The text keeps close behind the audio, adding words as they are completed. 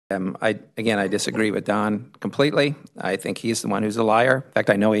I disagree with Don completely. I think he's the one who's a liar. In fact,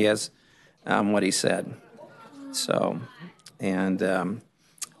 I know he is, what he said. So, and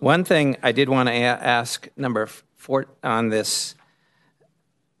one thing I did want to ask number 4 on this,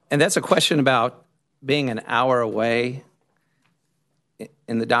 and that's a question about being an hour away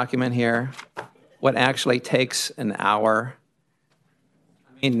in the document here. What actually takes an hour?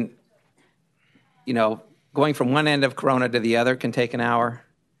 I mean, you know, going from one end of Corona to the other can take an hour.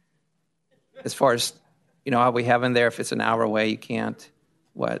 As far as, you know, how we have in there, if it's an hour away, you can't,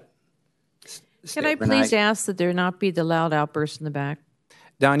 what? Can I please ask that there not be the loud outbursts in the back?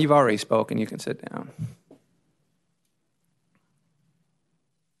 Don, you've already spoken. You can sit down.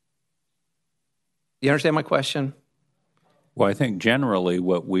 You understand my question? Well, I think generally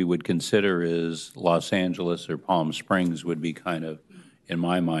what we would consider is Los Angeles or Palm Springs would be kind of, in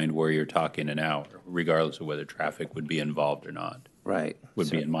my mind, where you're talking an hour, regardless of whether traffic would be involved or not. Right.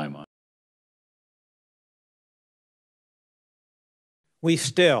 Would be in my mind. We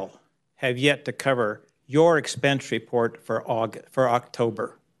still have yet to cover your expense report for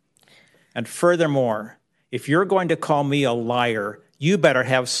October. And furthermore, if you're going to call me a liar, you better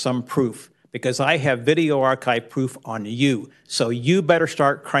have some proof, because I have video archive proof on you. So you better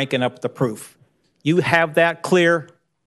start cranking up the proof. You have that clear?